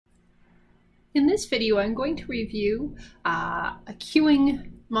In this video, I'm going to review a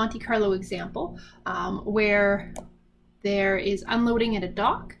queuing Monte Carlo example where there is unloading at a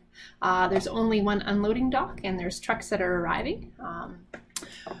dock. There's only one unloading dock and there's trucks that are arriving.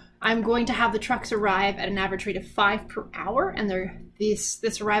 I'm going to have the trucks arrive at an average rate of 5 per hour, and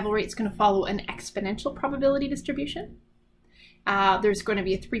this arrival rate is going to follow an exponential probability distribution. There's going to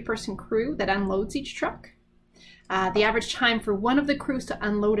be a 3-person crew that unloads each truck. The average time for one of the crews to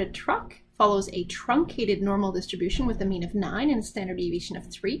unload a truck follows a truncated normal distribution with a mean of 9 and a standard deviation of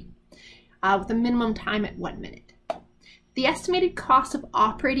 3, with a minimum time at 1 minute. The estimated cost of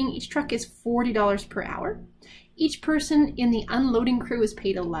operating each truck is $40 per hour. Each person in the unloading crew is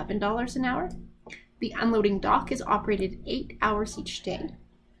paid $11 an hour. The unloading dock is operated 8 hours each day.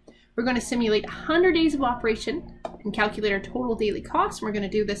 We're going to simulate 100 days of operation and calculate our total daily costs. We're going to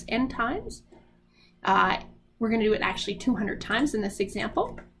do this n times. We're going to do it actually 200 times in this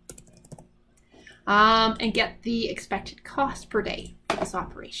example. And get the expected cost per day for this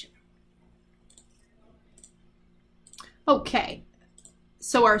operation. Okay,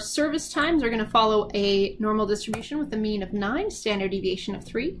 so our service times are going to follow a normal distribution with a mean of 9, standard deviation of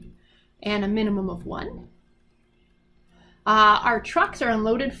 3, and a minimum of 1. Our trucks are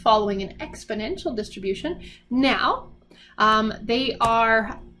unloaded following an exponential distribution. Now, they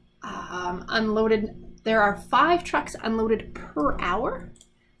are unloaded. There are 5 trucks unloaded per hour.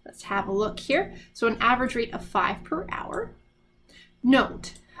 Let's have a look here. So an average rate of 5 per hour.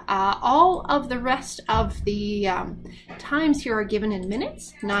 Note, all of the rest of the times here are given in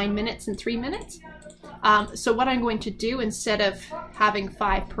minutes, 9 minutes and 3 minutes. So what I'm going to do, instead of having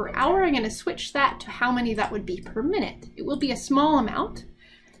 5 per hour, I'm going to switch that to how many that would be per minute. It will be a small amount.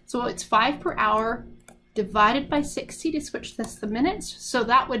 So it's 5 per hour divided by 60 to switch this to minutes. So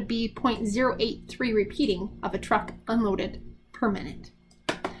that would be 0.083 repeating of a truck unloaded per minute.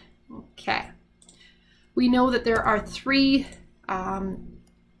 Okay, we know that there are 3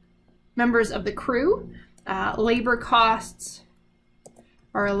 members of the crew. Labor costs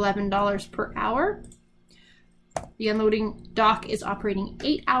are $11 per hour. The unloading dock is operating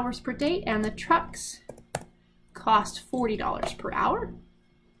 8 hours per day, and the trucks cost $40 per hour.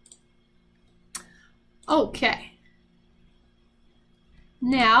 Okay.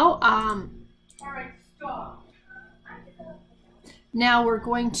 Now, all right, stop. Now we're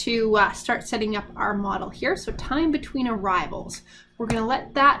going to start setting up our model here. So time between arrivals. We're going to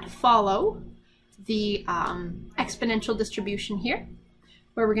let that follow the exponential distribution here,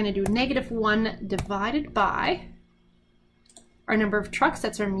 where we're going to do -1 divided by our number of trucks,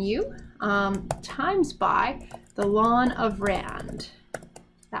 that's our mu, times by the ln of rand.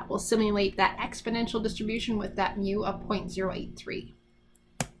 That will simulate that exponential distribution with that mu of 0.083.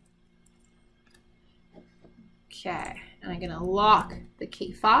 Okay, and I'm going to lock the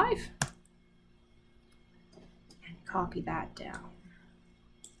K5 and copy that down.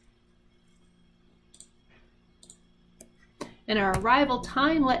 And our arrival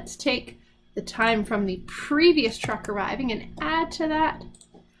time, let's take the time from the previous truck arriving and add to that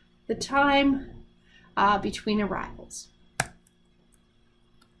the time between arrivals.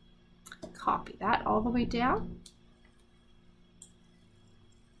 Copy that all the way down.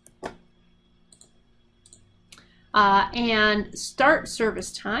 And start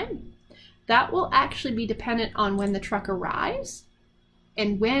service time, that will actually be dependent on when the truck arrives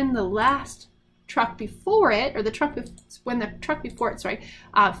and when the last truck before it, or when the truck before it,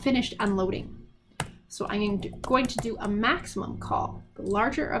 finished unloading. So I'm going to do a maximum call. The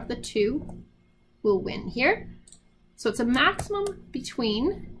larger of the two will win here. So it's a maximum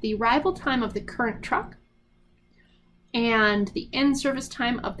between the arrival time of the current truck and the end service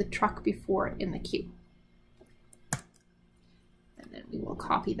time of the truck before it in the queue. Then we will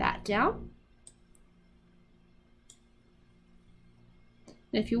copy that down.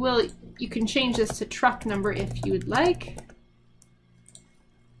 And if you will, you can change this to truck number if you would like.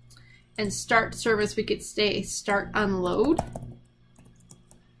 And start service, we could say start unload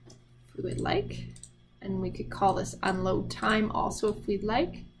if we would like. And we could call this unload time also if we'd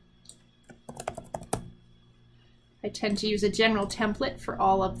like. I tend to use a general template for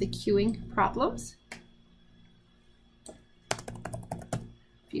all of the queuing problems.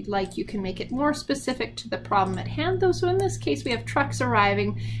 If you'd like, you can make it more specific to the problem at hand, though. So in this case, we have trucks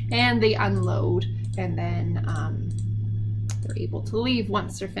arriving and they unload, and then they're able to leave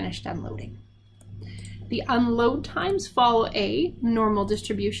once they're finished unloading. The unload times follow a normal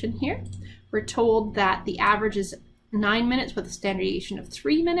distribution here. We're told that the average is 9 minutes with a standard deviation of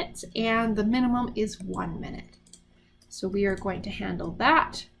 3 minutes, and the minimum is 1 minute. So we are going to handle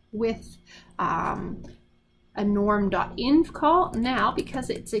that with a norm.inv call. Now, because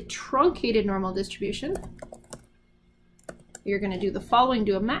it's a truncated normal distribution, you're going to do the following: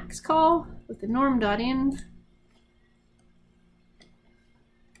 do a max call with the norm.inv.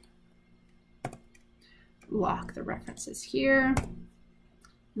 Lock the references here.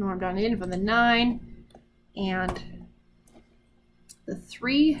 Norm.inv on the 9 and the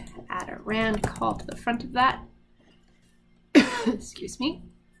 3. Add a rand call to the front of that. Excuse me.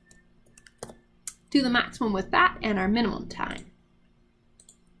 Do the maximum with that and our minimum time.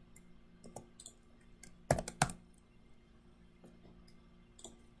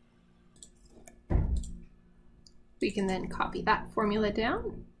 We can then copy that formula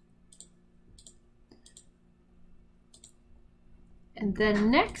down. And then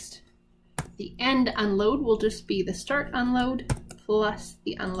next, the end unload will just be the start unload plus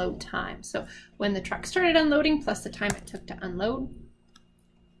the unload time. So when the truck started unloading plus the time it took to unload.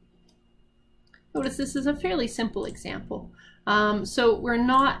 Notice this is a fairly simple example. So we're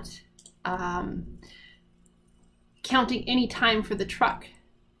not counting any time for the truck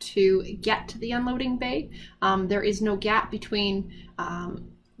to get to the unloading bay. There is no gap between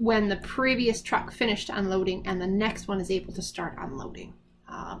when the previous truck finished unloading and the next one is able to start unloading.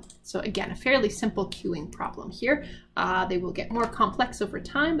 So again, a fairly simple queuing problem here. They will get more complex over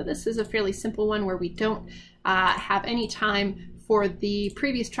time, but this is a fairly simple one where we don't have any time for the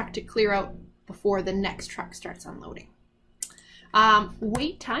previous truck to clear out before the next truck starts unloading.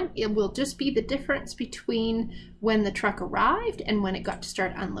 Wait time, it will just be the difference between when the truck arrived and when it got to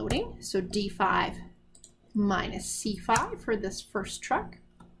start unloading. So D5 minus C5 for this first truck.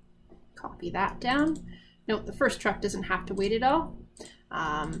 Copy that down. Note the first truck doesn't have to wait at all.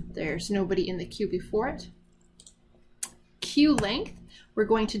 There's nobody in the queue before it. Queue length, we're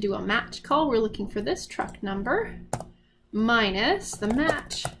going to do a match call. We're looking for this truck number minus the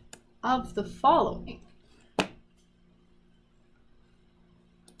match of the following.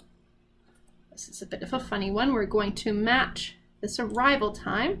 This is a bit of a funny one. We're going to match this arrival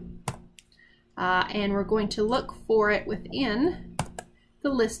time and we're going to look for it within the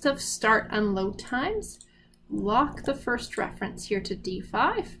list of start unload times. Lock the first reference here to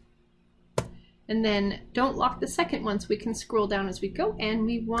D5 and then don't lock the second one so we can scroll down as we go, and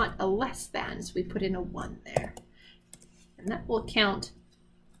we want a less than, so we put in a 1 there, and that will count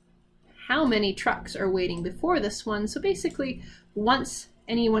how many trucks are waiting before this one. So basically, once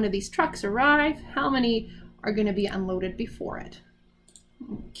any one of these trucks arrive, how many are going to be unloaded before it.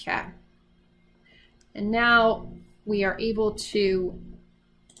 Okay, and now we are able to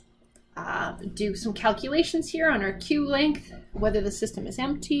do some calculations here on our queue length, whether the system is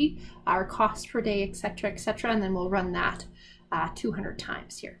empty, our cost per day, etc., etc., and then we'll run that 200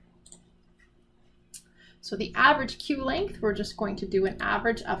 times here. So the average queue length, we're just going to do an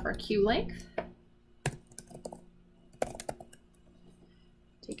average of our queue length.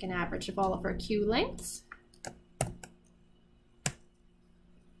 Take an average of all of our queue lengths.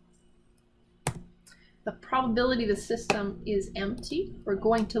 The probability the system is empty, we're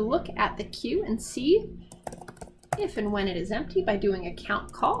going to look at the queue and see if and when it is empty by doing a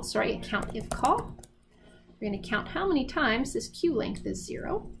count call, a count if call. We're going to count how many times this queue length is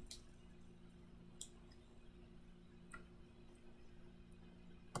 0.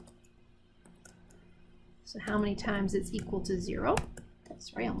 So how many times it's equal to 0.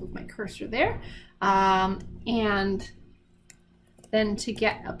 Sorry, I'll move my cursor there. And then to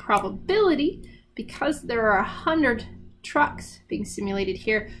get a probability, because there are 100 trucks being simulated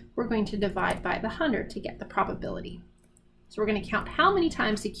here, we're going to divide by the 100 to get the probability. So we're going to count how many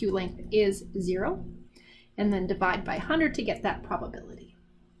times the queue length is 0, and then divide by 100 to get that probability.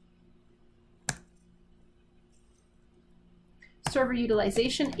 Server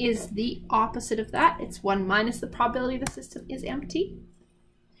utilization is the opposite of that. It's 1 minus the probability the system is empty.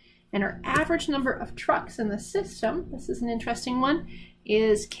 And our average number of trucks in the system, this is an interesting one,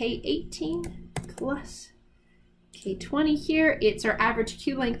 is K18 plus K20 here. It's our average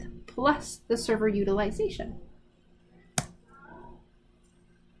queue length plus the server utilization.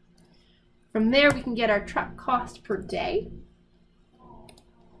 From there, we can get our truck cost per day.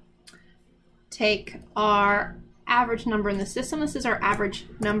 Take our average number in the system. This is our average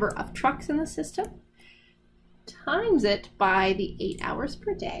number of trucks in the system. Times it by the 8 hours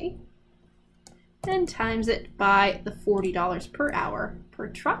per day, then times it by the $40 per hour per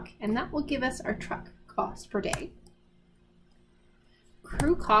truck, and that will give us our truck cost per day.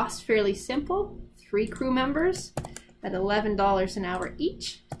 Crew cost, fairly simple. 3 crew members at $11 an hour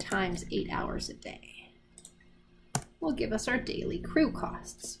each times 8 hours a day will give us our daily crew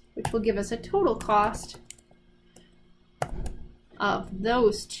costs, which will give us a total cost of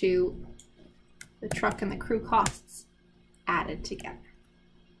those two the truck and the crew costs added together.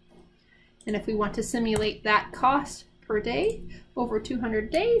 And if we want to simulate that cost per day over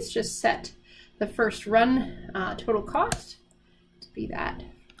 200 days, just set the first run total cost to be that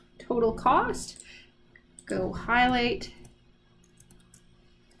total cost. Go highlight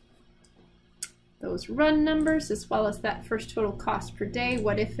those run numbers as well as that first total cost per day.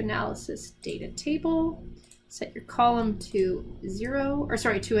 What if analysis data table. Set your column to 0, or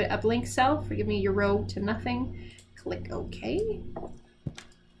sorry, to a blank cell. Forgive me, your row to nothing. Click OK.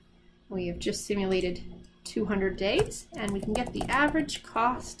 We have just simulated 200 days, and we can get the average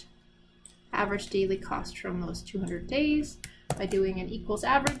cost, average daily cost from those 200 days by doing an equals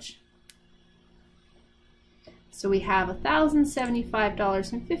average. So we have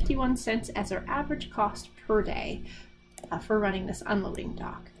 $1,075.51 as our average cost per day for running this unloading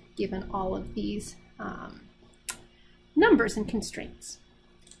dock, given all of these numbers and constraints.